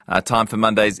Time for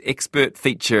Monday's expert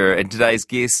feature, and today's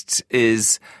guest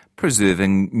is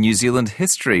preserving New Zealand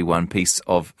history, one piece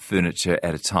of furniture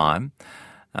at a time.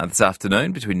 This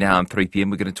afternoon, between now and 3 p.m,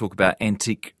 we're going to talk about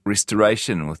antique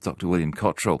restoration with Dr William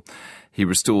Cottrell. He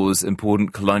restores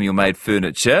important colonial-made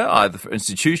furniture, either for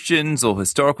institutions or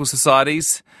historical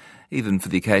societies, even for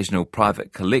the occasional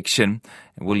private collection.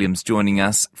 And William's joining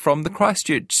us from the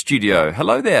Christchurch studio.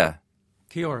 Hello there.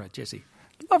 Kia ora, Jesse.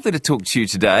 Lovely to talk to you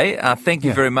today. Thank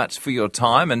you very much for your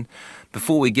time. And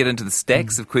before we get into the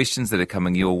stacks of questions that are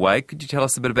coming your way, could you tell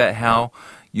us a bit about how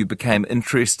you became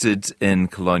interested in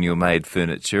colonial-made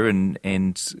furniture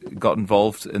and got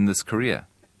involved in this career?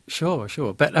 Sure.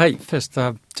 But hey, first,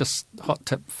 just hot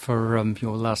tip for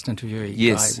your last interviewee,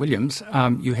 Yes. Guy Williams.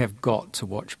 You have got to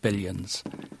watch Billions.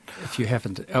 If you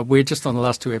haven't, we're just on the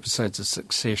last 2 episodes of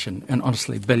Succession, and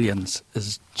honestly, Billions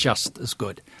is just as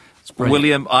good.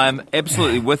 William, I'm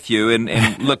absolutely with you, and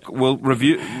look, we'll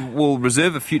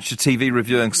reserve a future TV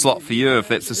reviewing slot for you if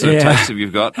that's the sort of taste that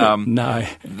you've got. No.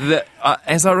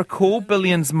 As I recall,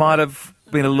 Billions might have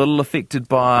been a little affected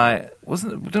by,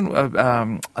 didn't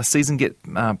a season get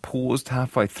paused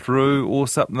halfway through or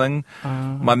something?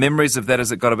 My memories of that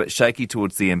is it got a bit shaky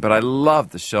towards the end, but I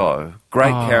loved the show.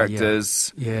 Great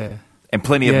characters, and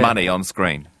plenty of money on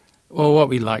screen. Well, what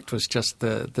we liked was just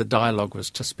the dialogue was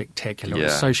just spectacular. It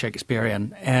was so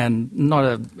Shakespearean and not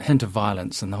a hint of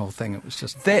violence in the whole thing. It was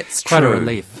just quite a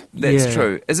relief. That's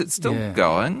true. Is it still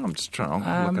going? I'm just trying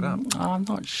to look it up. I'm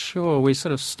not sure. We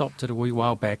sort of stopped it a wee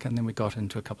while back and then we got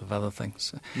into a couple of other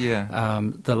things.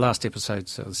 The last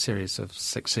episodes of the series of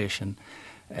Succession,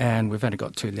 and we've only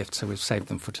got 2 left, so we've saved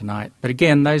them for tonight. But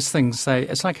again, those things,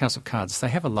 it's like House of Cards. They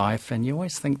have a life and you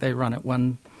always think they run at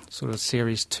one sort of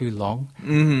series too long.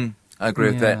 Mm-hmm. I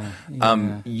agree with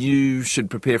that. You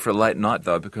should prepare for a late night,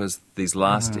 though, because these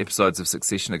last episodes of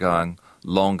Succession are going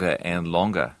longer and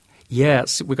longer. Yeah,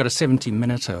 we've got a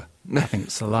 70-minuter. I think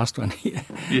it's the last one.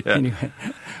 Anyway.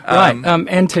 Right,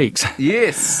 antiques.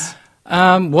 Yes.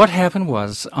 What happened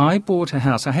was I bought a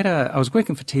house. I was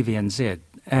working for TVNZ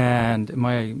and in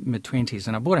my mid-20s,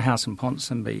 and I bought a house in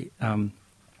Ponsonby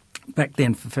back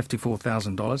then for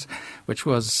 $54,000, which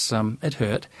was, it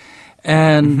hurt.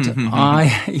 And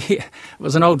it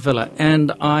was an old villa,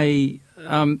 and I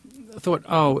thought,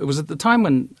 it was at the time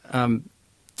when,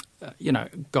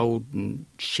 gold and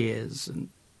shares and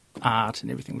art and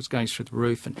everything was going through the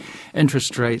roof, and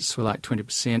interest rates were like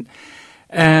 20%.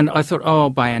 And I thought,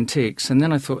 I'll buy antiques. And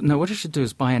then I thought, no, what I should do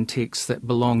is buy antiques that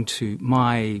belong to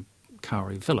my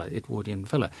Kauri villa, Edwardian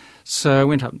villa. So I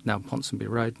went up down Ponsonby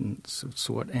Road and sort of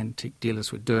saw what antique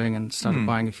dealers were doing and started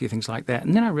buying a few things like that.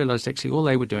 And then I realised actually all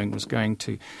they were doing was going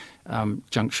to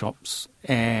junk shops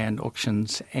and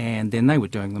auctions, and then they were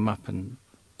doing them up and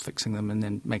fixing them and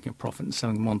then making a profit and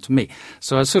selling them on to me.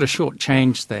 So I sort of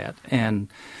shortchanged that and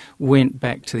went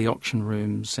back to the auction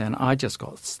rooms, and I just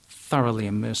got thoroughly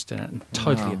immersed in it and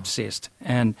totally obsessed.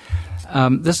 And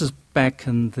this is back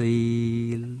in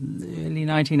the early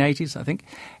 1980s, I think.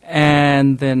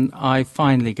 And then I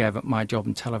finally gave up my job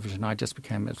in television. I just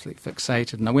became absolutely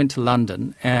fixated. And I went to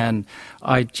London, and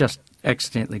I just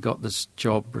accidentally got this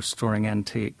job restoring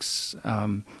antiques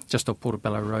just off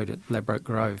Portobello Road at Ladbroke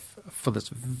Grove for this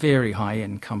very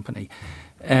high-end company.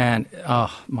 And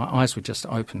my eyes were just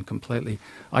open completely.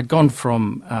 I'd gone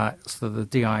from sort of the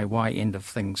DIY end of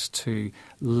things to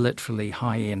literally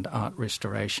high-end art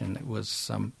restoration. It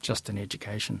was just an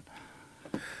education.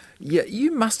 Yeah,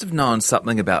 you must have known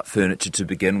something about furniture to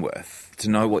begin with, to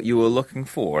know what you were looking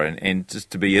for and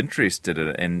just to be interested in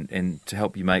it and to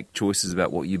help you make choices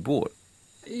about what you bought.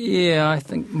 Yeah, I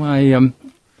think my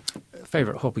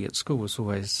favourite hobby at school was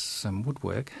always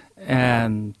woodwork,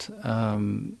 and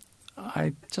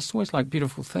I just always like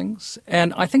beautiful things.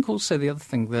 And I think also the other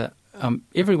thing that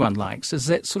everyone likes is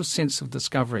that sort of sense of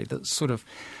discovery, that sort of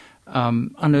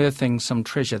unearthing some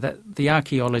treasure, that the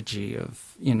archaeology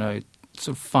of,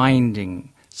 sort of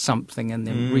finding something and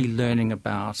then relearning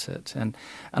about it. And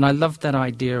I loved that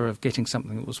idea of getting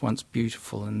something that was once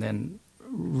beautiful and then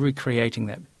recreating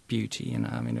that beauty.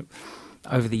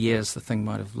 Over the years the thing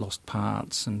might have lost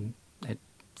parts and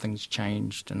things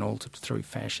changed and altered through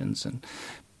fashions and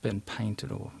been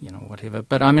painted or, whatever.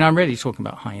 But, I'm really talking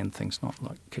about high-end things, not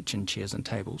like kitchen chairs and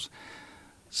tables.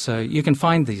 So you can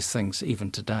find these things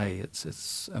even today.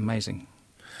 It's amazing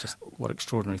just what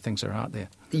extraordinary things are out there.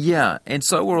 Yeah, and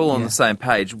so we're all on the same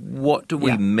page. What do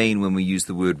we mean when we use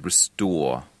the word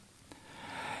restore?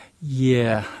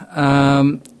 Yeah.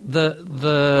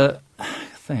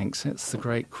 Thanks, that's a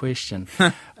great question.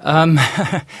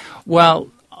 Well,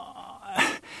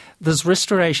 there's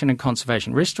restoration and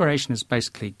conservation. Restoration is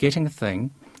basically getting a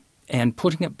thing and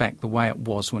putting it back the way it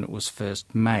was when it was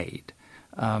first made.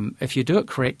 If you do it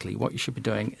correctly, what you should be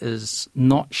doing is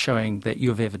not showing that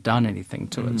you've ever done anything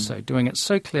to it. So doing it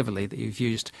so cleverly that you've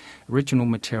used original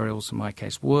materials, in my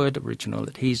case wood, original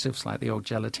adhesives like the old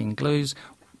gelatine glues,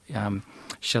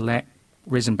 shellac,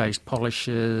 resin-based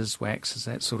polishes, waxes,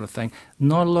 that sort of thing.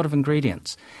 Not a lot of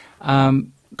ingredients.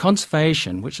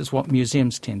 Conservation, which is what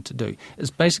museums tend to do,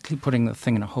 is basically putting the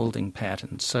thing in a holding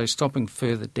pattern, so stopping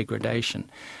further degradation.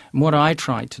 And what I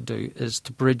try to do is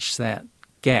to bridge that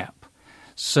gap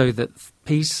so that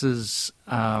pieces,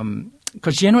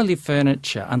 because generally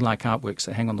furniture, unlike artworks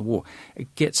that hang on the wall,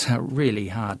 it gets a really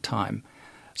hard time.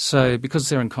 So because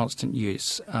they're in constant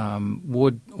use,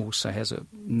 wood also has a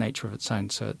nature of its own,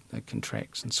 so it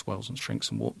contracts and swells and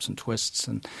shrinks and warps and twists.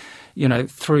 And,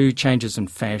 through changes in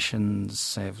fashions,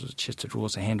 say if it was chest of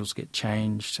drawers, the handles get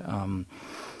changed.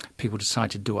 People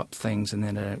decide to do up things, and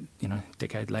then, a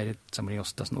decade later, somebody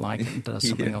else doesn't like it and does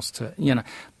something else to it,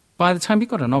 By the time you've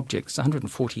got an object that's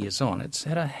 140 years on, it's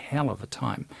had a hell of a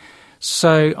time.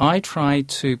 So I try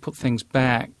to put things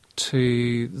back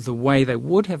to the way they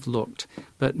would have looked,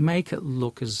 but make it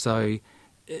look as though,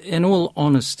 in all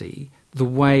honesty, the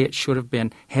way it should have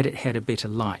been had it had a better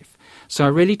life. So I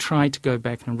really tried to go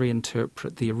back and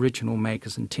reinterpret the original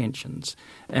maker's intentions.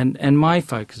 And my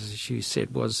focus, as you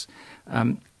said, was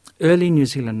early New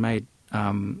Zealand-made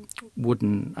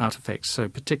wooden artefacts, so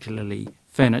particularly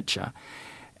furniture.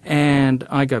 And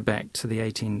I go back to the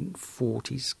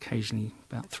 1840s, occasionally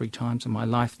about 3 times in my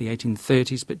life, the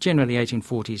 1830s, but generally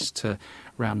 1840s to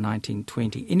around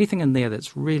 1920. Anything in there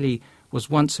that's really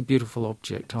was once a beautiful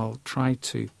object, I'll try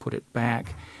to put it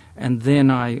back. And then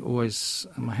my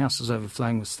house is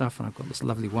overflowing with stuff, and I've got this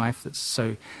lovely wife that's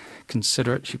so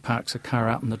considerate. She parks her car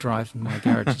out in the drive, and my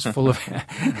garage is full of,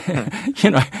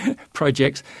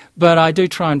 projects. But I do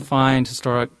try and find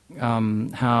historic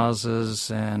houses,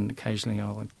 and occasionally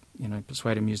I'll,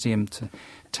 persuade a museum to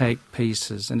take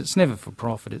pieces. And it's never for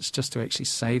profit. It's just to actually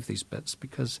save these bits,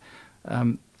 because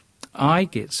I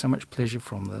get so much pleasure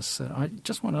from this that I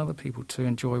just want other people to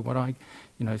enjoy what I,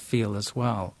 feel as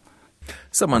well.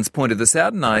 Someone's pointed this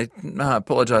out, and I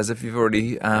apologise if you've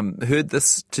already heard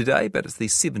this today, but it's the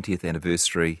 70th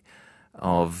anniversary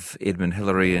of Edmund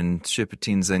Hillary and Sherpa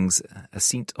Tenzing's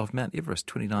ascent of Mount Everest,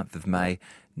 29th of May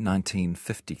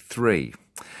 1953.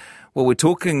 Well, we're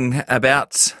talking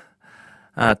about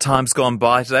times gone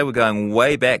by today. We're going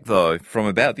way back, though, from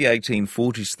about the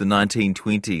 1840s to the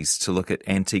 1920s to look at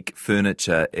antique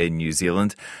furniture in New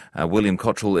Zealand. William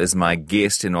Cottrell is my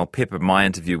guest, and I'll pepper my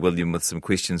interview, William, with some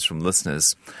questions from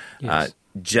listeners. Yes.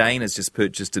 Jane has just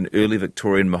purchased an early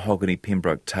Victorian mahogany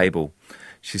Pembroke table.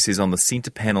 She says on the centre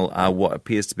panel are what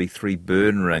appears to be 3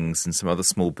 burn rings and some other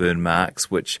small burn marks,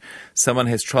 which someone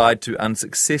has tried to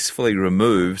unsuccessfully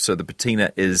remove, so the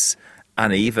patina is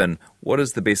uneven. What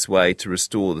is the best way to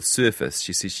restore the surface?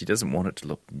 She says she doesn't want it to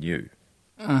look new.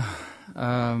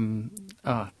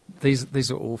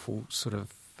 These are awful sort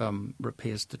of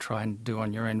repairs to try and do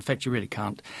on your own. In fact, you really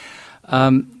can't.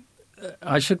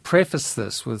 I should preface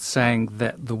this with saying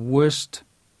that the worst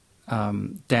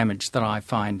damage that I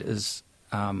find is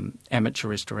amateur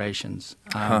restorations.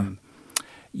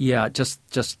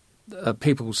 Just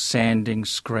people sanding,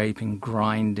 scraping,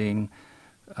 grinding,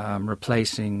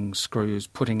 replacing screws,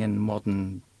 putting in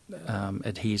modern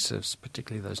adhesives,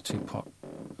 particularly those 2-pot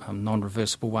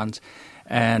non-reversible ones,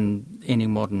 and any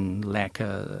modern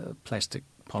lacquer, plastic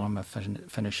polymer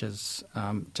finishes,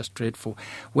 just dreadful.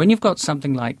 When you've got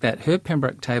something like that, her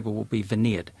Pembroke table will be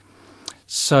veneered.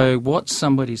 So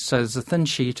there's a thin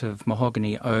sheet of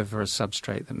mahogany over a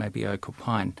substrate that may be oak or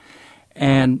pine.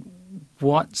 And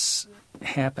what's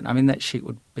happened, that sheet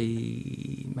would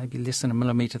be maybe less than a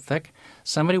millimetre thick.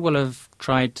 Somebody will have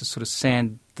tried to sort of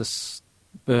sand this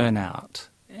burn out,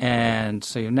 and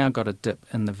so you've now got a dip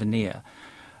in the veneer.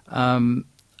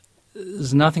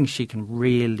 There's nothing she can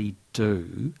really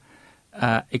do,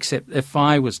 except if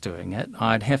I was doing it,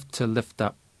 I'd have to lift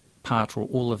up part or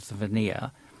all of the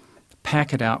veneer,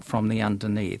 pack it out from the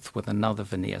underneath with another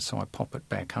veneer, so I pop it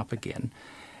back up again,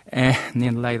 and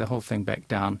then lay the whole thing back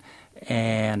down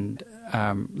and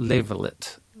level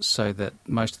it so that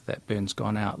most of that burn's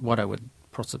gone out. What I would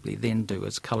possibly then do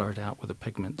is colour it out with a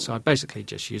pigment. So I basically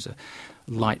just use a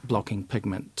light blocking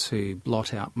pigment to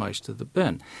blot out most of the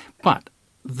burn. But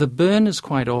the burn is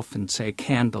quite often, say, a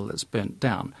candle that's burnt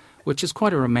down, which is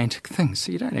quite a romantic thing,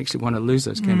 so you don't actually want to lose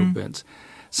those candle burns.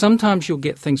 Sometimes you'll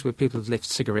get things where people have left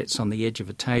cigarettes on the edge of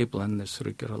a table and they've sort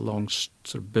of got a long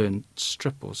sort of burnt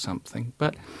strip or something.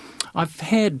 But I've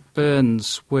had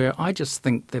burns where I just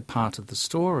think they're part of the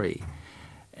story.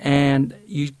 And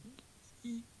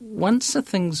once a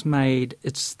thing's made,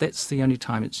 that's the only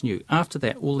time it's new. After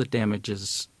that, all the damage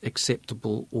is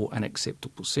acceptable or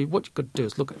unacceptable. So what you've got to do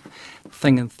is look at the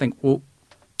thing and think, well,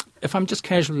 if I'm just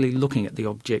casually looking at the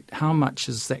object, how much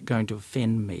is that going to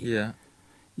offend me? Yeah.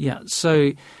 Yeah,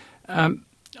 so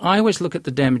I always look at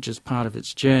the damage as part of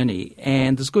its journey,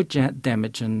 and there's good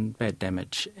damage and bad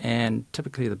damage. And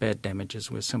typically the bad damage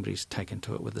is where somebody's taken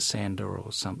to it with a sander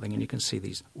or something, and you can see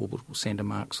these orbital sander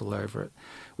marks all over it,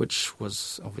 which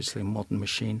was obviously a modern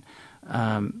machine.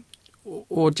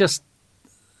 Or just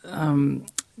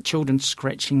children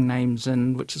scratching names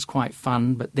in, which is quite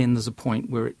fun, but then there's a point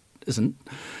where it isn't.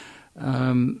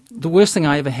 The worst thing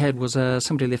I ever had was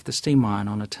somebody left a steam iron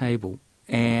on a table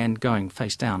and going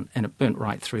face down, and it burnt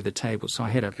right through the table. So I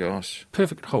had a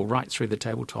perfect hole right through the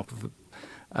tabletop of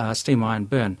a steam iron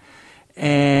burn.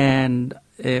 And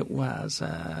it was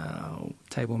a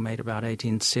table made about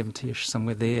 1870-ish,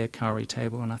 somewhere there, Kauri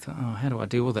table, and I thought, how do I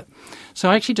deal with it? So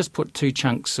I actually just put 2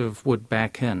 chunks of wood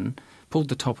back in, pulled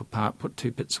the top apart, put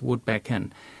 2 bits of wood back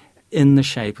in the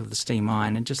shape of the steam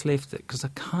iron, and just left it because I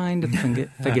kind of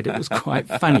figured it was quite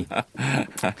funny.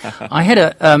 I had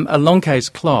a long case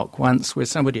clock once where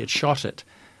somebody had shot it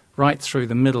right through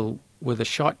the middle with a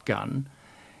shotgun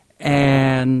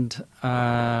and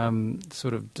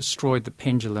sort of destroyed the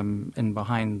pendulum in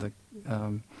behind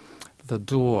the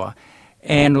door.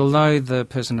 And although the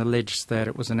person alleged that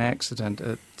it was an accident,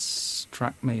 it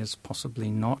struck me as possibly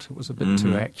not. It was a bit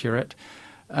too accurate.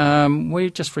 We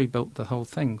just rebuilt the whole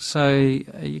thing. So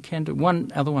you can do.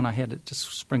 One other one I had, it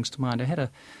just springs to mind. I had a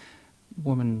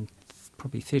woman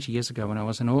probably 30 years ago when I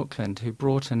was in Auckland who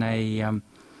brought in a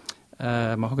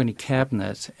mahogany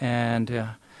cabinet, and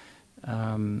her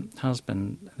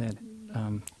husband, their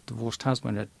divorced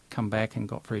husband, had come back and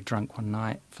got very drunk one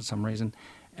night for some reason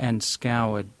and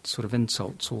scoured sort of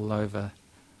insults all over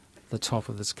the top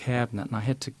of this cabinet, and I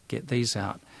had to get these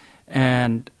out.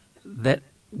 And that,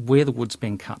 where the wood's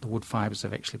been cut, the wood fibres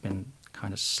have actually been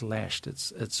kind of slashed.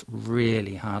 It's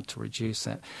really hard to reduce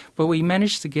that. But we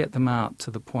managed to get them out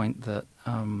to the point that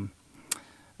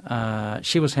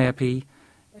she was happy,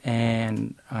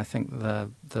 and I think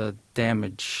the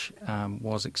damage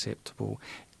was acceptable.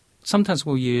 Sometimes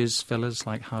we'll use fillers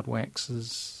like hard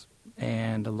waxes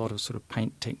and a lot of sort of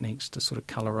paint techniques to sort of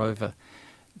colour over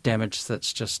damage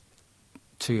that's just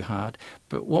too hard.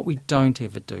 But what we don't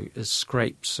ever do is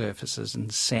scrape surfaces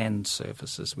and sand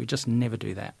surfaces. We just never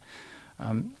do that.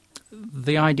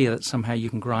 The idea that somehow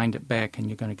you can grind it back and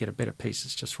you're going to get a better piece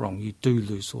is just wrong. You do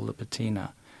lose all the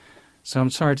patina. So I'm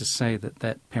sorry to say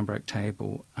that Pembroke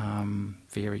table,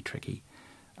 very tricky.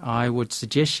 I would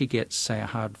suggest she gets, say, a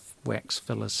hard wax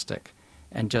filler stick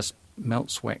and just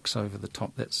melts wax over the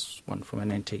top. That's one from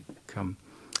an antique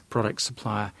product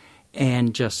supplier,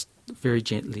 and just very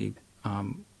gently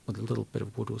with a little bit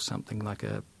of wood or something like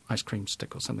a ice cream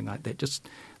stick or something like that, just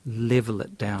level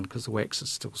it down because the wax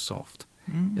is still soft.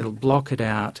 It'll block it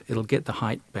out, it'll get the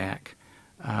height back,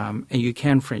 and you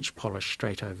can French polish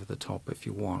straight over the top if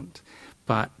you want,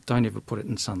 but don't ever put it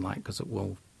in sunlight because it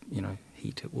will,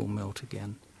 heat, it will melt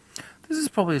again. This is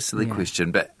probably a silly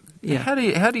question, but how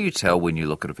do you tell when you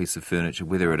look at a piece of furniture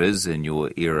whether it is in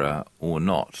your era or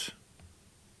not?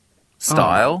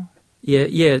 Style? Yeah,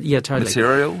 totally.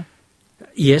 Material?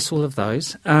 Yes, all of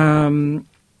those.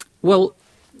 Well,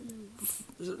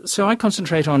 so I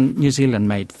concentrate on New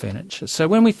Zealand-made furniture. So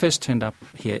when we first turned up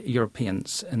here,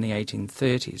 Europeans, in the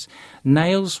 1830s,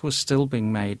 nails were still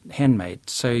being made, handmade.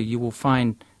 So you will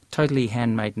find totally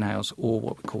handmade nails, or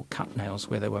what we call cut nails,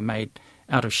 where they were made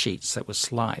out of sheets that were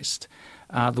sliced.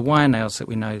 The wire nails that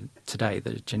we know today,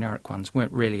 the generic ones,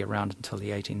 weren't really around until the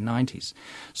 1890s.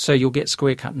 So you'll get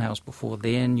square cut nails before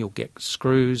then, you'll get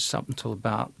screws up until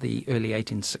about the early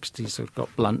 1860s that have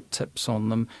got blunt tips on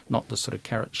them, not the sort of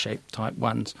carrot-shaped type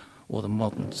ones, or the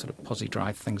modern sort of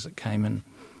posi-drive things that came in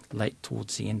late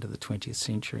towards the end of the 20th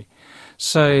century.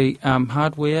 So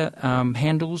hardware,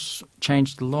 handles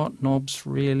changed a lot. Knobs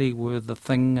really were the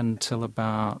thing until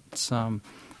about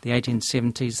the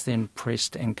 1870s. Then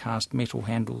pressed and cast metal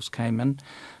handles came in.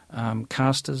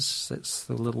 Casters, that's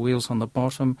the little wheels on the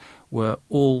bottom, were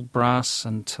all brass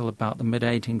until about the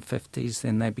mid-1850s.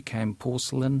 Then they became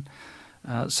porcelain.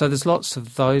 So there's lots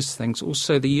of those things.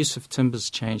 Also, the use of timbers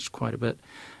changed quite a bit.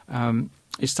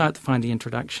 You start to find the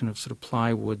introduction of sort of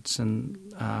plywoods and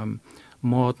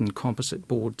modern composite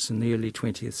boards in the early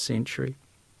 20th century.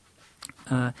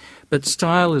 But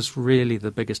style is really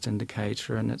the biggest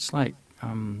indicator, and it's like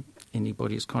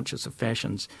anybody who's conscious of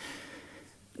fashions.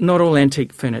 Not all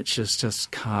antique furniture is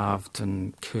just carved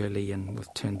and curly and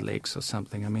with turned legs or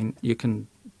something. I mean, you can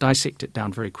dissect it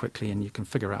down very quickly and you can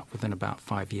figure out within about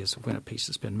 5 years of when a piece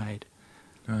has been made.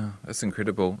 Oh, that's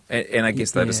incredible. And I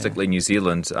guess they're Yeah. distinctly New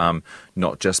Zealand,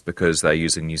 not just because they're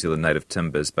using New Zealand native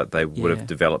timbers, but they would have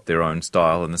developed their own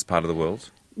style in this part of the world?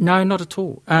 No, not at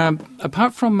all.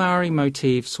 Apart from Maori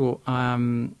motifs or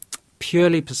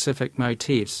purely Pacific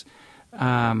motifs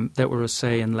that were,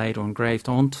 say, inlaid or engraved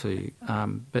onto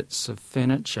bits of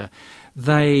furniture,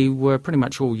 they were pretty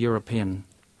much all European.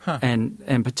 Huh.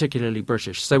 And particularly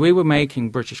British. So we were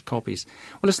making British copies.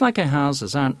 Well, it's like our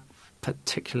houses aren't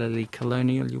particularly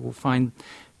colonial. You will find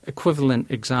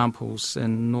equivalent examples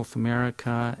in North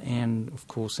America and, of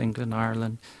course, England,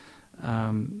 Ireland.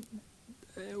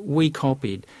 We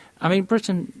copied. I mean,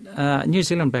 New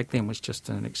Zealand back then was just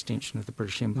an extension of the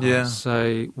British Empire. Yeah.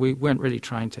 So we weren't really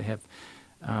trying to have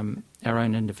our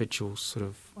own individual sort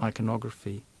of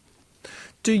iconography.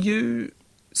 Do you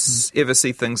ever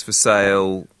see things for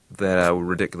sale that are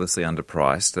ridiculously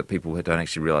underpriced, that people don't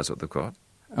actually realise what they've got?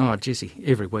 Oh, Jesse,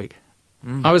 every week.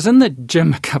 I was in the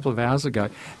gym a couple of hours ago,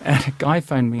 and a guy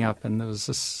phoned me up, and there was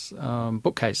this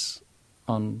bookcase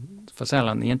for sale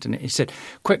on the internet. He said,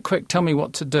 quick, tell me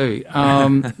what to do.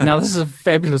 Now, this is a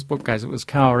fabulous bookcase. It was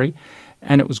kauri,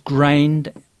 and it was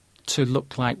grained to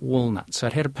look like walnut, so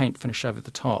it had a paint finish over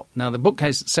the top. Now, the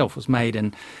bookcase itself was made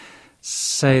in,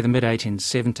 say, the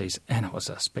mid-1870s, and it was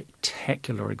a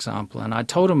spectacular example. And I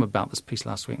told him about this piece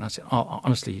last week, and I said,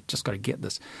 honestly, you just got to get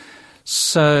this.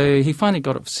 So he finally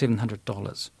got it for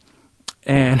 $700.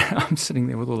 And I'm sitting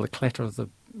there with all the clatter of the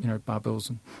barbells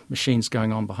and machines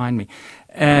going on behind me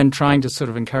and trying to sort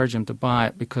of encourage him to buy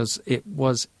it, because it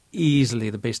was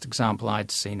easily the best example I'd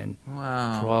seen in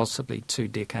possibly 2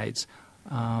 decades.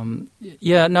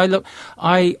 Look,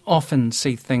 I often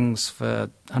see things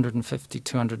for $150,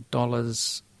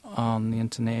 $200 on the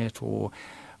internet or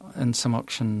in some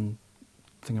auction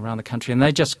thing around the country, and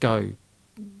they just go,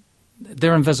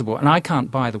 they're invisible. And I can't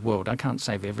buy the world. I can't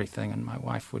save everything, and my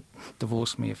wife would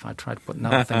divorce me if I tried to put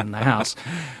another thing in the house.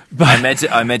 But I imagine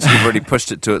you've already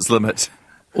pushed it to its limit.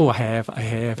 Oh, I have.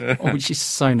 Oh, she's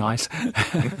so nice.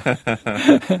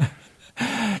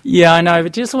 Yeah, I know,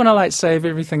 but just want to save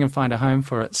everything and find a home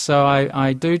for it. So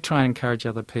I do try and encourage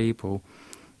other people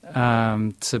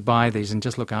to buy these and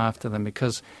just look after them,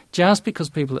 because just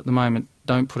because people at the moment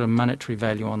don't put a monetary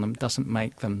value on them doesn't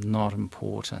make them not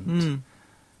important.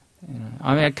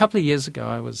 I mean, a couple of years ago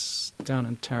I was down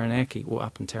in Taranaki, or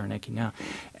up in Taranaki now,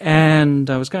 and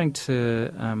I was going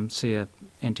to see an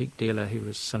antique dealer who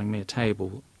was selling me a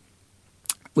table,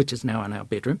 which is now in our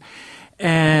bedroom.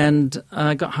 And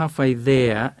I got halfway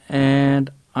there,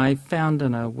 and I found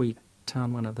in a wee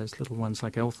town, one of those little ones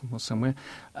like Eltham or somewhere,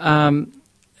 an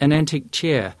antique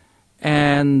chair.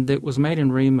 And it was made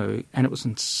in Rimu, and it was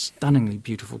in stunningly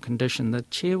beautiful condition. The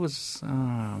chair was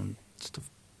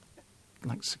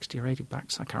like $60 or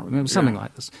 $80, I can't remember, something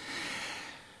like this.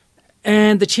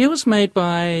 And the chair was made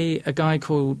by a guy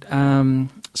called,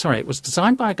 it was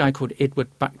designed by a guy called Edward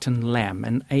Buckton Lamb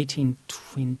in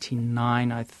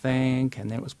 1829, I think,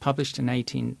 and then it was published in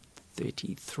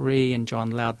 1833 in John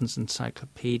Loudon's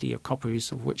Encyclopedia,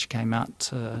 copies of which came out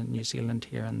to New Zealand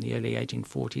here in the early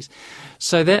 1840s.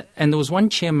 And there was one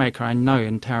chair maker I know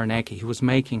in Taranaki who was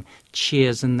making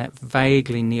chairs in that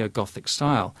vaguely neo-Gothic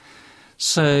style.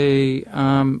 So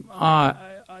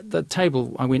the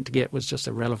table I went to get was just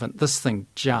irrelevant. This thing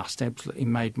just absolutely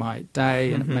made my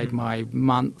day, and it made my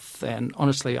month. And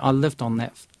honestly, I lived on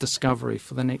that discovery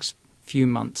for the next few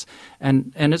months.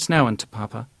 And it's now in Te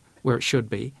Papa, where it should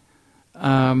be.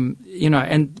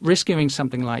 And rescuing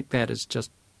something like that is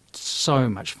just so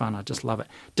much fun. I just love it.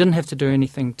 Didn't have to do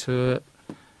anything to it.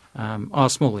 A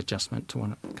small adjustment to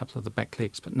a couple of the back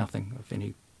legs, but nothing of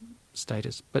any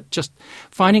status. But just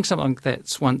finding something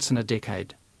that's once in a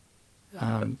decade.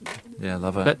 Yeah, I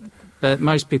love it. But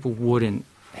most people wouldn't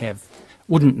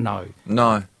know.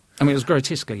 No. I mean, it was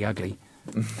grotesquely ugly.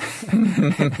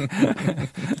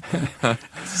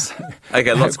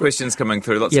 Okay, lots of questions coming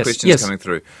through. Coming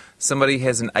through. Somebody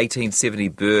has an 1870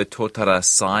 Burr Totara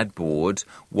sideboard.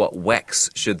 What wax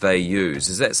should they use?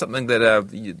 Is that something that a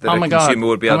consumer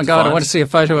would be able to find? Oh my God, I want to see a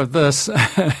photo of this. Burr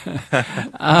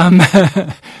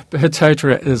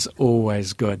Totara is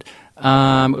always good.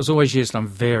 It was always used on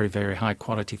very, very high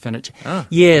quality furniture. Oh.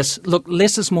 Yes, look,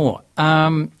 less is more.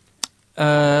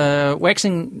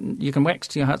 Waxing, you can wax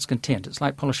to your heart's content. It's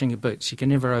like polishing your boots. You can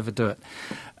never overdo it.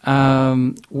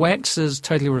 Wax is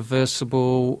totally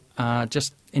reversible.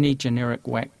 Just any generic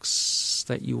wax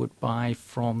that you would buy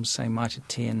from, say, Mitre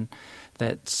 10,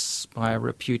 that's by a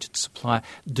reputed supplier.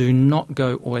 Do not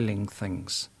go oiling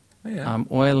things. Oh, yeah.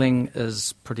 Oiling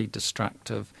is pretty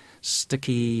destructive.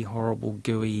 Sticky, horrible,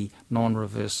 gooey,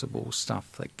 non-reversible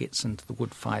stuff that gets into the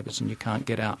wood fibres and you can't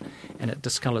get out, and it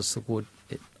discolours the wood.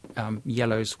 It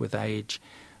yellows with age.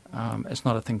 It's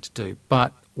not a thing to do.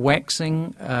 But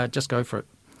waxing, just go for it.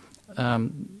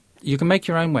 You can make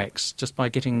your own wax just by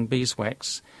getting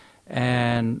beeswax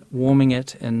and warming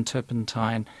it in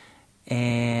turpentine,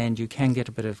 and you can get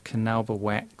a bit of canalba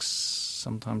wax.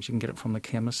 Sometimes you can get it from the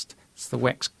chemist. It's the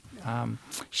wax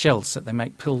shells that they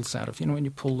make pills out of. You know when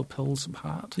you pull the pills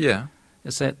apart? Yeah.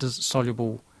 It's that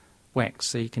soluble wax,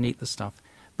 so you can eat the stuff.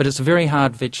 But it's a very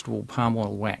hard vegetable palm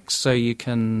oil wax, so you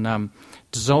can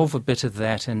dissolve a bit of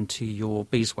that into your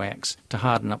beeswax to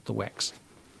harden up the wax.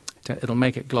 It'll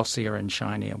make it glossier and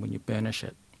shinier when you burnish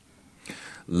it.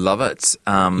 Love it.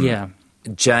 Yeah.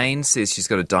 Jane says she's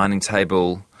got a dining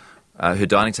table. Her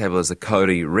dining table is a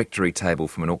Cody rectory table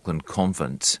from an Auckland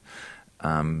convent.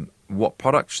 What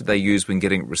product should they use when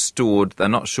getting it restored? They're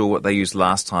not sure what they used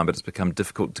last time, but it's become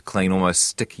difficult to clean, almost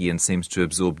sticky, and seems to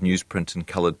absorb newsprint and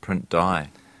coloured print dye.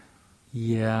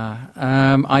 Yeah.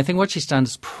 I think what she's done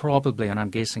is probably, and I'm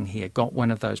guessing here, got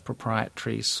one of those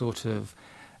proprietary sort of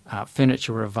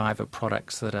furniture reviver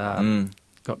products that are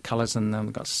got colours in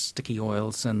them, got sticky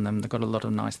oils in them, they've got a lot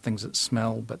of nice things that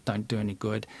smell but don't do any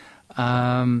good.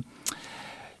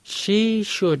 She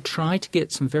should try to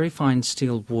get some very fine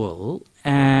steel wool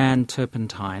and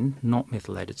turpentine, not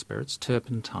methylated spirits,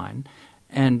 turpentine,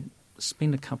 and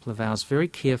spend a couple of hours very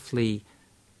carefully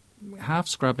half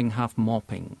scrubbing, half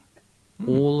mopping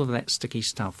all of that sticky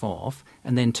stuff off,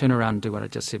 and then turn around and do what I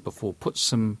just said before, put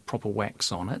some proper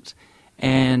wax on it,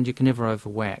 and you can never over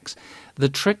wax. The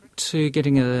trick to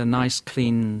getting a nice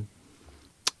clean,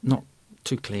 not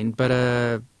too clean, but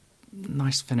a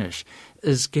nice finish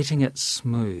is getting it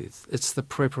smooth. It's the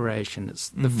preparation. It's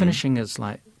the finishing is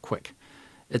like quick.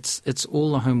 It's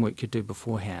all the homework you do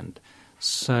beforehand.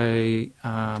 So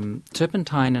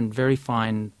turpentine and very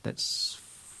fine, that's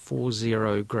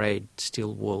 40 grade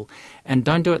steel wool. And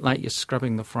don't do it like you're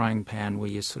scrubbing the frying pan where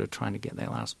you're sort of trying to get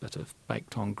that last bit of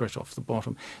baked on grit off the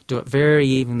bottom. Do it very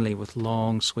evenly with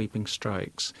long sweeping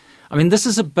strokes. I mean, this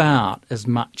is about as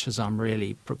much as I'm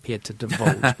really prepared to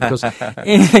divulge, because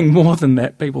anything more than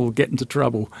that, people will get into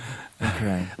trouble.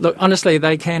 Okay. Look, honestly,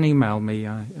 they can email me.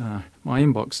 My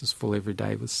inbox is full every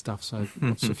day with stuff, so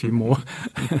what's a few more?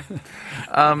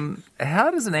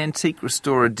 How does an antique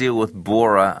restorer deal with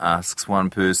Bora, asks one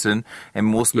person, and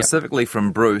more specifically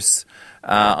from Bruce.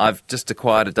 I've just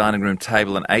acquired a dining room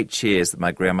table and 8 chairs that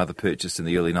my grandmother purchased in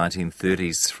the early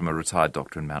 1930s from a retired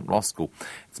doctor in Mount Roskill.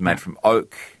 It's made from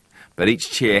oak, but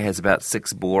each chair has about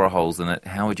 6 borer holes in it.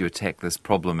 How would you attack this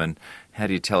problem, and how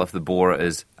do you tell if the borer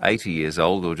is 80 years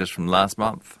old or just from last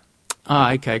month?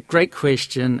 Okay, great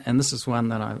question, and this is one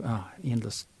that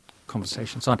endless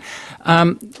conversations on.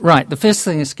 Right, the first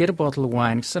thing is get a bottle of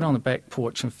wine, sit on the back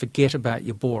porch and forget about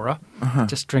your borer.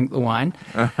 Just drink the wine.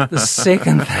 The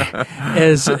second thing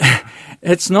is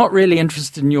it's not really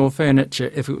interested in your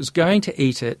furniture. If it was going to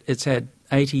eat it, it's had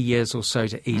 80 years or so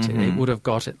to eat it. It would have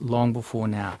got it long before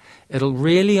now. It'll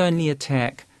really only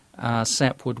attack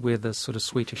sapwood where the sort of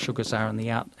sweeter sugars are in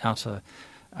the outer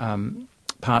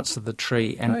parts of the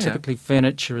tree, and typically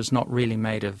furniture is not really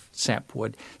made of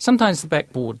sapwood. Sometimes the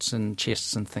backboards and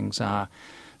chests and things are.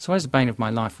 It's always the bane of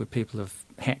my life where people have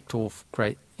hacked off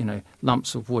great,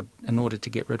 lumps of wood in order to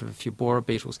get rid of a few borer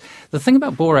beetles. The thing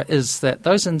about borer is that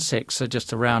those insects are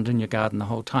just around in your garden the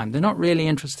whole time. They're not really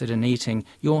interested in eating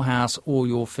your house or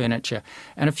your furniture,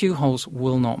 and a few holes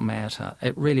will not matter.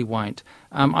 It really won't.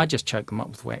 I just choke them up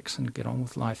with wax and get on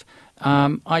with life.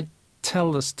 I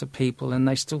tell this to people and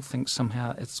they still think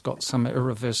somehow it's got some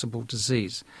irreversible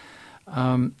disease.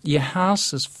 Your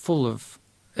house is full of,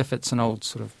 if it's an old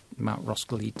sort of Mount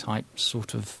Roskill type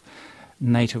sort of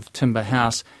native timber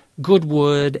house, good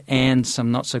wood and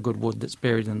some not so good wood that's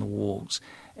buried in the walls.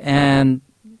 And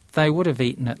they would have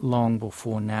eaten it long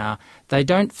before now. They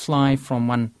don't fly from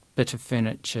one bit of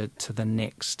furniture to the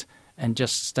next and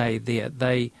just stay there.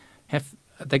 They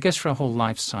go through a whole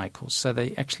life cycle, so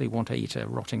they actually want to eat a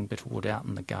rotting bit of wood out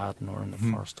in the garden or in the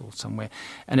forest or somewhere.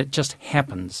 And it just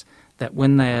happens that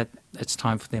when it's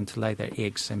time for them to lay their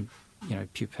eggs and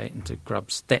pupate into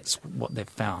grubs, that's what they've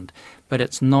found. But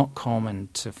it's not common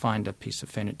to find a piece of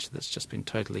furniture that's just been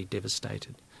totally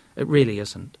devastated. It really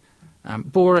isn't.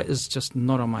 Borer is just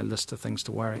not on my list of things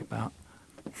to worry about.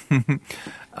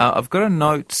 I've got a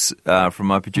note from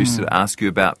my producer to ask you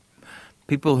about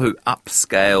people who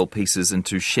upscale pieces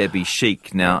into shabby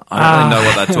chic. Now, I don't really know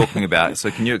what they're talking about, so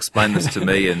can you explain this to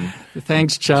me? And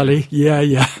Thanks, Charlie. Yeah.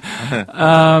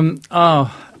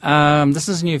 This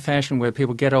is a new fashion where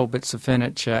people get old bits of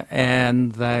furniture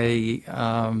and they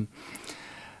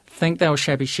think they'll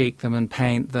shabby chic them and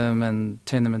paint them and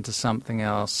turn them into something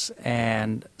else.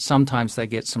 And sometimes they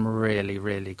get some really,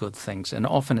 really good things. And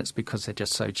often it's because they're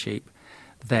just so cheap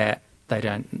that they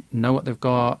don't know what they've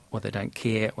got, or they don't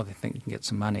care, or they think you can get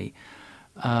some money.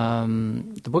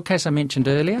 The bookcase I mentioned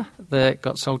earlier that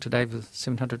got sold today for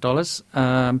 $700,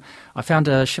 I found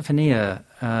a chiffonier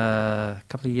a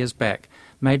couple of years back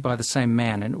made by the same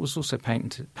man, and it was also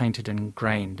painted and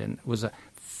engraved, and it was a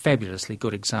fabulously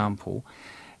good example.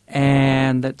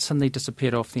 And that suddenly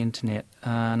disappeared off the internet,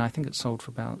 and I think it sold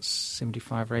for about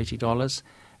 $75 or $80.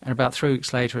 And about 3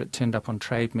 weeks later, it turned up on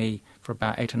Trade Me for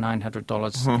about $800 or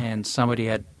 $900, and somebody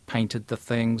had painted the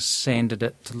thing, sanded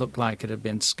it to look like it had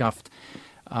been scuffed,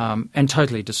 and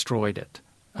totally destroyed it.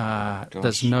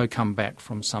 There's no comeback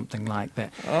from something like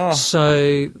that. Oh.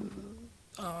 So,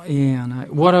 no.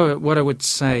 What I would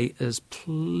say is,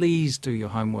 please do your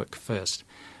homework first.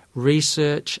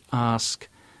 Research, ask.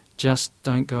 Just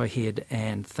don't go ahead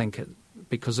and think it,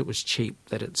 because it was cheap,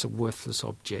 that it's a worthless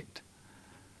object.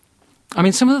 I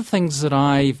mean, some of the things that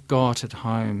I've got at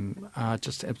home are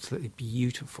just absolutely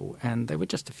beautiful, and they were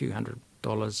just a few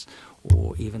 $100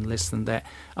 or even less than that.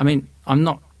 I mean, I'm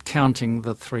not counting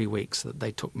the 3 weeks that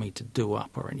they took me to do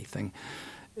up or anything.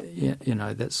 You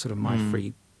know, that's sort of my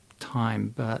free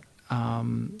time. But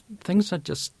things are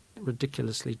just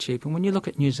ridiculously cheap. And when you look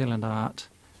at New Zealand art,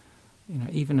 you know,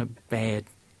 even a bad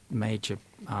major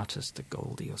artist, a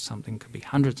Goldie or something, could be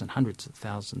hundreds and hundreds of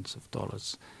thousands of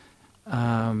dollars.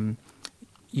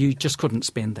 You just couldn't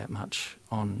spend that much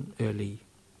on early,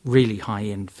 really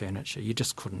high-end furniture. You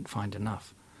just couldn't find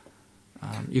enough.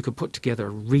 You could put together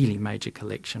a really major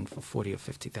collection for $40,000 or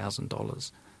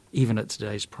 $50,000, even at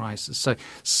today's prices. So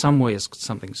somewhere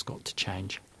something's got to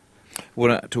change. I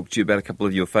want to talk to you about a couple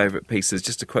of your favourite pieces.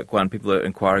 Just a quick one. People are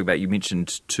inquiring about, you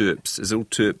mentioned terps. Is all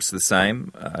terps the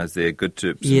same? Is there good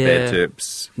terps and bad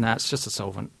terps? No, it's just a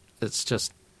solvent. It's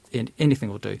just anything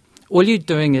will do. All you're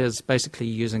doing is basically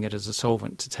using it as a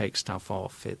solvent to take stuff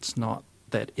off. It's not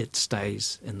that it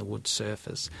stays in the wood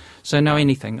surface. So no,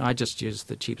 anything. I just use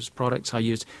the cheapest products. I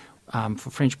use, for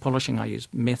French polishing, I use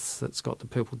meth that's got the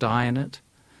purple dye in it.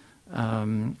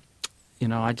 You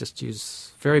know, I just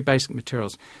use very basic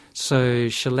materials. So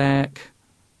shellac,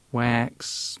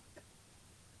 wax,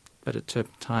 bit of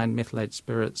turpentine, methylated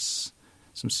spirits,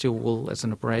 some steel wool as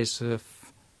an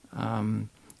abrasive.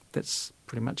 That's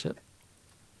pretty much it.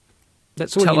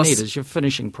 That's all you need is your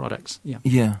finishing products. Yeah.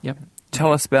 Yep.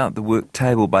 Tell us about the work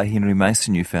table by Henry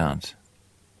Mason you found.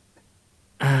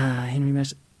 Henry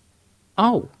Mason.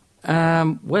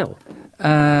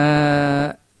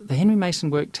 The Henry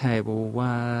Mason work table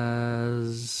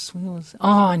was...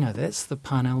 I know, that's the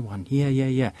Parnell one.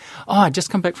 Yeah. I'd just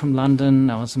come back from London.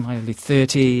 I was in my early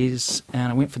 30s,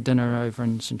 and I went for dinner over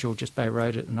in St George's Bay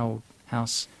Road at an old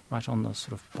house right on the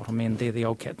sort of bottom end there, the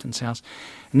old captain's house.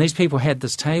 And these people had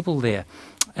this table there,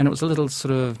 and it was a little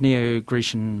sort of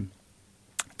Neo-Grecian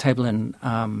table in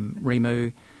Rimu,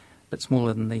 a bit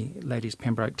smaller than the ladies'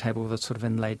 Pembroke table, with a sort of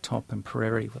inlaid top and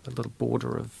prairie with a little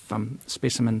border of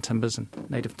specimen timbers and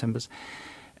native timbers.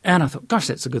 And I thought, gosh,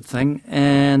 that's a good thing.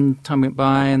 And time went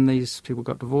by, and these people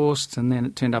got divorced, and then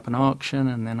it turned up in auction,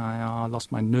 and then I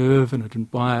lost my nerve, and I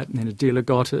didn't buy it, and then a dealer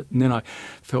got it, and then I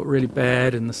felt really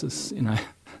bad, and this is, you know,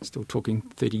 still talking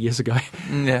 30 years ago.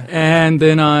 Yeah. And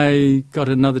then I got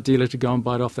another dealer to go and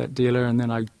buy it off that dealer, and then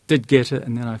I did get it,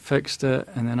 and then I fixed it,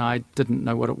 and then I didn't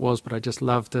know what it was, but I just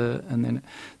loved it. And then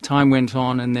time went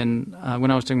on, and then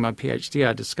when I was doing my PhD,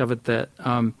 I discovered that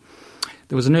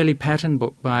there was an early pattern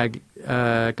book by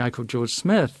a guy called George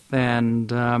Smith,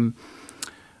 and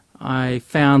I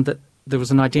found that there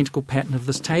was an identical pattern of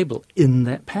this table in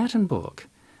that pattern book.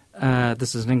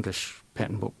 This is an English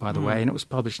pattern book, by the way, and it was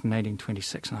published in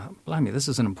 1826. And I thought, blimey, this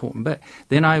is an important bit.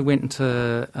 Then I went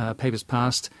into Papers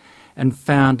Past and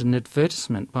found an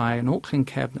advertisement by an Auckland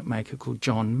cabinet maker called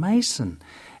John Mason,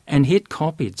 and he'd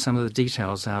copied some of the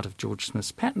details out of George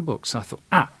Smith's pattern book. So I thought,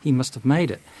 he must have made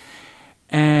it.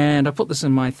 And I put this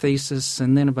in my thesis,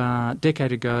 and then about a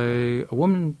decade ago, a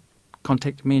woman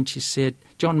contacted me, and she said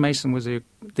John Mason was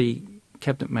the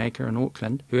cabinet maker in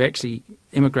Auckland, who actually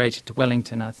immigrated to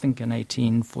Wellington, I think, in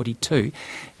 1842.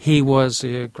 He was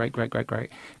her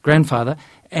great-great-great-great-grandfather,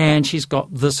 and she's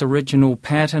got this original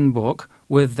pattern book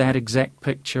with that exact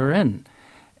picture in.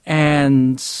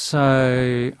 And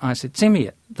so I said, send me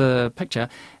the picture,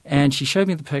 and she showed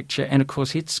me the picture, and of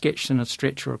course he'd sketched in a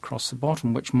stretcher across the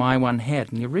bottom, which my one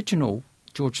had, and the original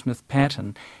George Smith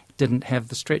pattern didn't have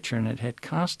the stretcher, and it had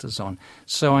casters on.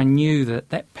 So I knew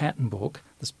that pattern book,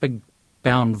 this big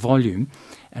bound volume,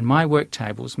 and my work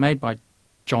table was made by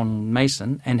John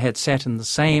Mason and had sat in the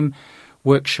same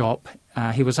workshop.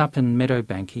 He was up in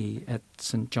Meadowbank at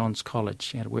St John's College.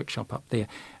 He had a workshop up there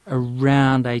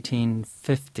around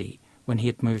 1850 when he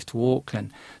had moved to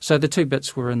Auckland. So the two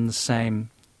bits were in the same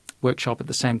workshop at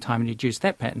the same time, and he'd used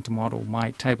that pattern to model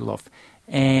my table off.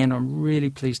 And I'm really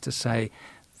pleased to say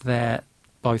that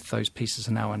both those pieces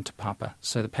are now in Te Papa.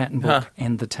 So the pattern book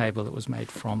and the table that was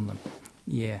made from them.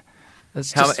 Yeah.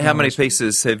 How many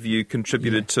pieces have you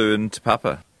contributed to in Te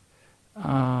Papa?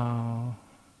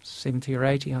 70 or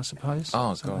 80, I suppose.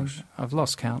 Oh, something. gosh. I've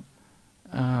lost count.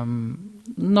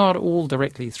 Not all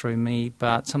directly through me,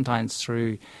 but sometimes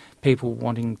through people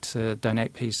wanting to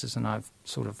donate pieces, and I've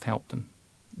sort of helped them,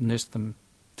 nursed them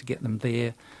to get them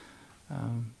there.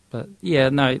 But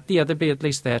there'd be at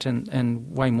least that,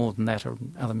 and way more than that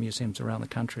in other museums around the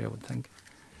country, I would think.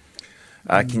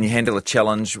 Can you handle a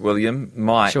challenge, William?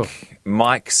 Sure.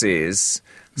 Mike says,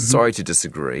 sorry to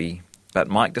disagree, but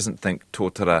Mike doesn't think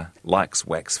tōtara likes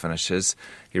wax finishes.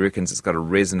 He reckons it's got a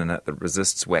resin in it that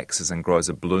resists waxes and grows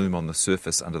a bloom on the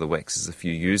surface under the waxes if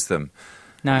you use them.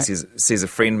 No. He says a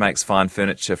friend makes fine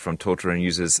furniture from tōtara and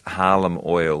uses Harlem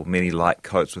oil, many light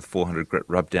coats with 400 grit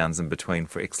rub-downs in between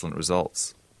for excellent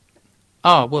results.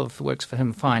 Oh, well, if it works for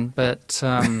him, fine. But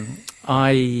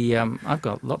I've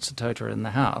got lots of tōtara in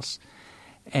the house.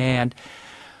 And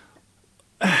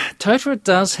tōtara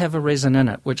does have a resin in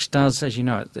it, which does, as you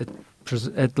know,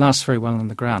 it lasts very well in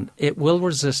the ground. It will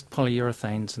resist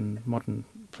polyurethanes and modern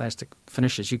plastic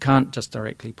finishes. You can't just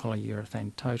directly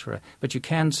polyurethane tōtara, but you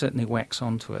can certainly wax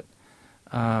onto it.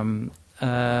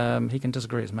 He can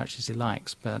disagree as much as he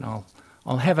likes, but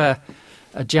I'll have a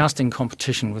jousting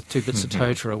competition with two bits of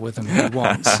tōtara with him if he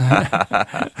wants.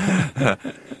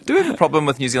 Do we have a problem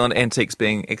with New Zealand antiques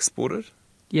being exported?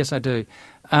 Yes, I do.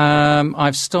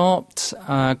 I've stopped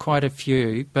quite a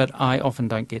few, but I often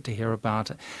don't get to hear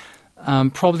about it.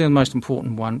 Probably the most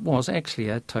important one was actually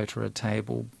a tōtara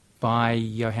table by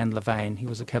Johann Levain. He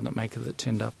was a cabinet maker that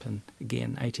turned up in,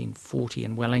 again, 1840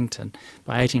 in Wellington.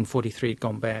 By 1843, he'd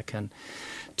gone back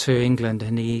to England,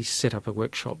 and he set up a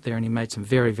workshop there, and he made some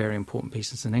very, very important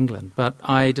pieces in England. But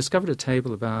I discovered a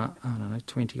table about,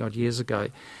 20-odd years ago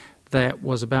that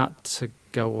was about to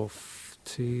go off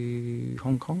to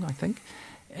Hong Kong, I think,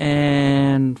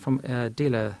 and from a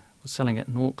dealer was selling it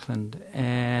in Auckland,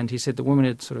 and he said the woman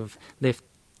had sort of left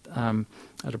a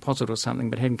deposit or something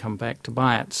but hadn't come back to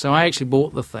buy it. So I actually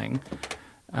bought the thing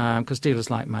because dealers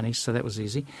like money, so that was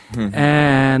easy.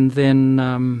 And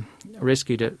then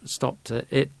rescued it, stopped it.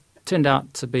 It turned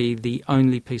out to be the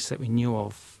only piece that we knew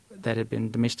of that had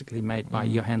been domestically made by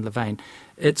Johann Levain.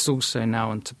 It's also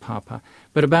now in Te Papa.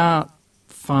 But about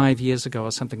 5 years ago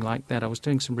or something like that, I was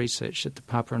doing some research at Te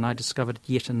Papa, and I discovered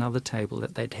yet another table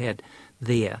that they'd had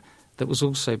there that was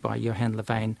also by Johann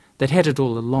Levain. They'd had it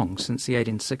all along since the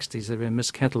 1860s. They'd been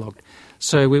miscatalogued.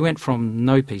 So we went from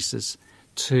no pieces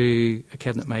to a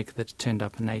cabinet maker that turned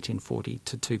up in 1840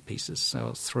 to two pieces. So I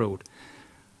was thrilled.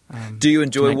 Do you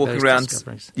enjoy walking around?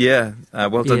 Yeah,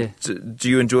 well done. Yeah. Do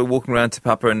you enjoy walking around Te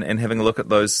Papa and having a look at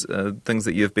those things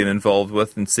that you've been involved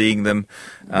with and seeing them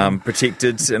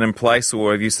protected and in place,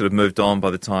 or have you sort of moved on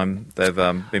by the time they've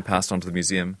been passed on to the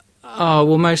museum? Oh,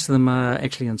 well, most of them are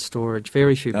actually in storage.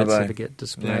 Very few bits they? ever get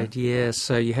displayed. Yeah,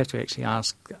 so you have to actually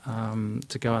ask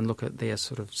to go and look at their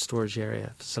sort of storage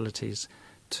area facilities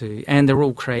and they're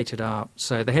all created up.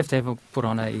 So they have to put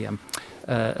on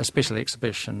a special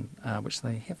exhibition, which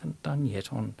they haven't done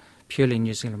yet, on purely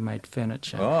New Zealand-made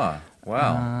furniture. Oh,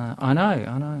 wow. I know.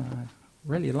 I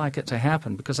really like it to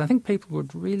happen because I think people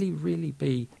would really, really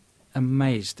be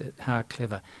amazed at how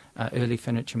clever early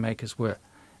furniture makers were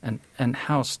and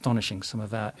how astonishing some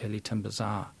of our early timbers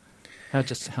are,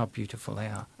 how beautiful they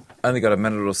are. Only got a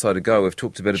minute or so to go. We've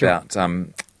talked a bit about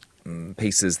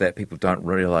pieces that people don't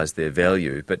realise their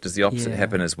value, but does the opposite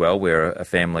happen as well, where a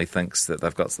family thinks that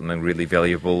they've got something really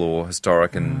valuable or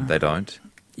historic and they don't?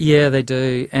 Yeah, they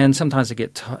do, and sometimes I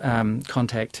get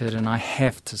contacted and I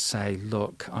have to say,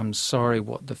 look, I'm sorry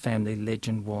what the family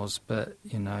legend was, but,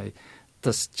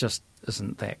 this just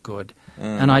isn't that good.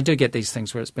 And I do get these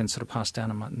things where it's been sort of passed down,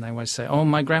 and they always say, oh,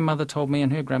 my grandmother told me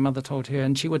and her grandmother told her,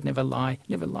 and she would never lie.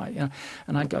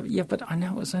 And I go, yeah, but I know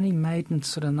it was only made in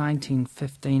sort of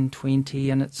 1915, 20,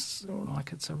 and it's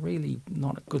a really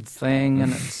not a good thing,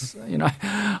 and it's,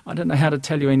 I don't know how to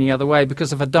tell you any other way,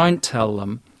 because if I don't tell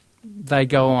them, they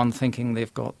go on thinking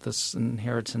they've got this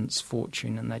inheritance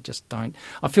fortune, and they just don't.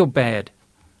 I feel bad.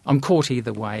 I'm caught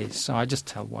either way, so I just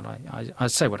tell what I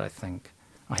say what I think.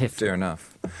 I have to. Fair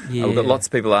enough. Yeah. We've got lots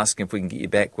of people asking if we can get you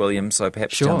back, William, so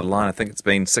perhaps Sure. down the line. I think it's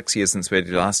been 6 years since we had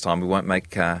you last time. We won't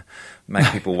make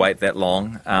people wait that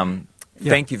long.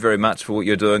 Thank you very much for what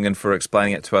you're doing and for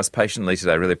explaining it to us patiently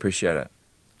today. Really appreciate it.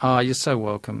 Oh, you're so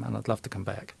welcome, and I'd love to come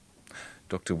back.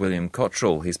 Dr William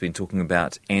Cottrell, he's been talking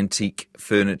about antique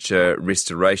furniture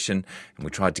restoration, and we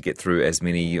tried to get through as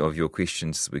many of your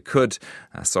questions as we could.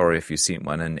 Sorry if you sent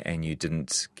one in and you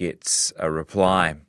didn't get a reply.